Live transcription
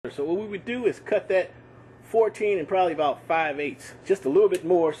So what we would do is cut that 14 and probably about 5/8, just a little bit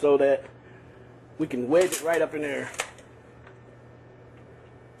more, so that we can wedge it right up in there.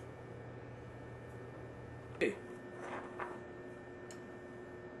 Okay.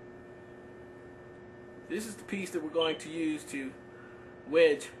 This is the piece that we're going to use to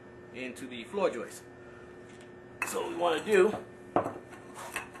wedge into the floor joist. So what we want to do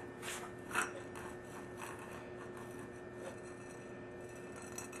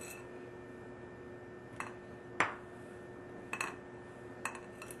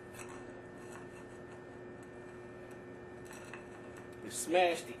is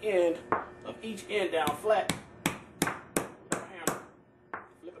smash the end of each end down flat. Hammer.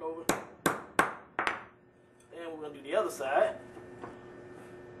 Flip it over. And we're going to do the other side.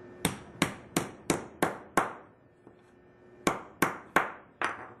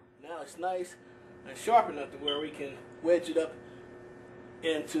 Now it's nice and sharp enough to where we can wedge it up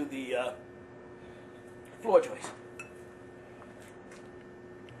into the floor joist.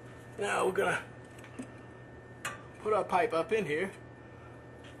 Now we're going to put our pipe up in here.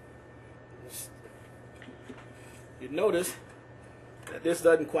 You notice that this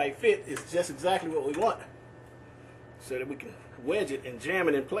doesn't quite fit. It's just exactly what we want, so that we can wedge it and jam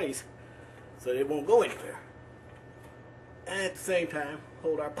it in place so that it won't go anywhere. And at the same time,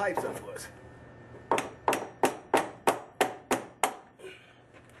 hold our pipes up for us.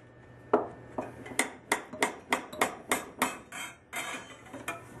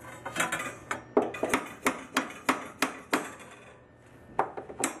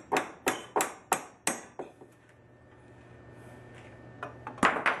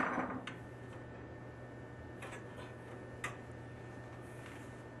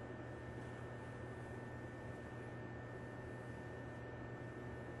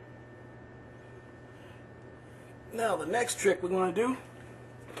 Now the next trick we're going to do,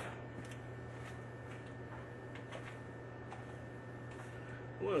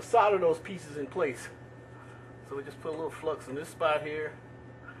 we're going to solder those pieces in place. So we just put a little flux in this spot here,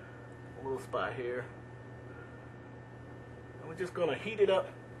 a little spot here, and we're just going to heat it up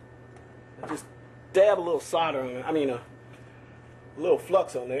and just dab a little solder on it, a little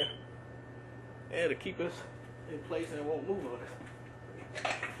flux on there, and to keep us in place and it won't move on us.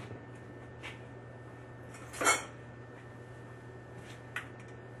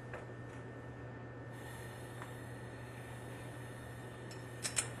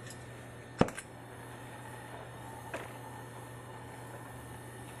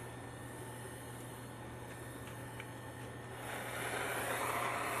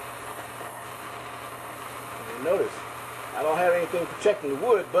 Notice, I don't have anything protecting the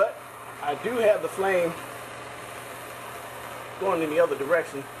wood, but I do have the flame going in the other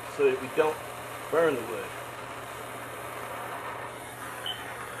direction so that we don't burn the wood.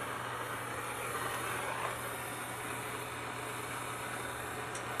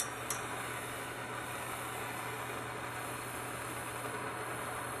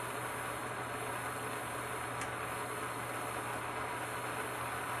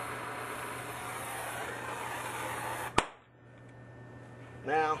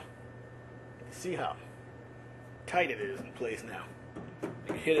 Now, you see how tight it is in place now. You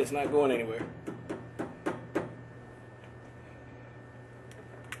can hit it, it's not going anywhere.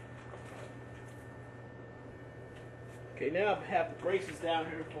 Okay, now I have the braces down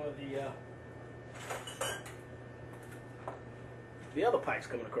here for the other pipes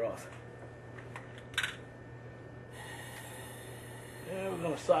coming across. And we're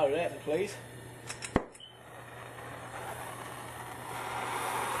going to solder that in place.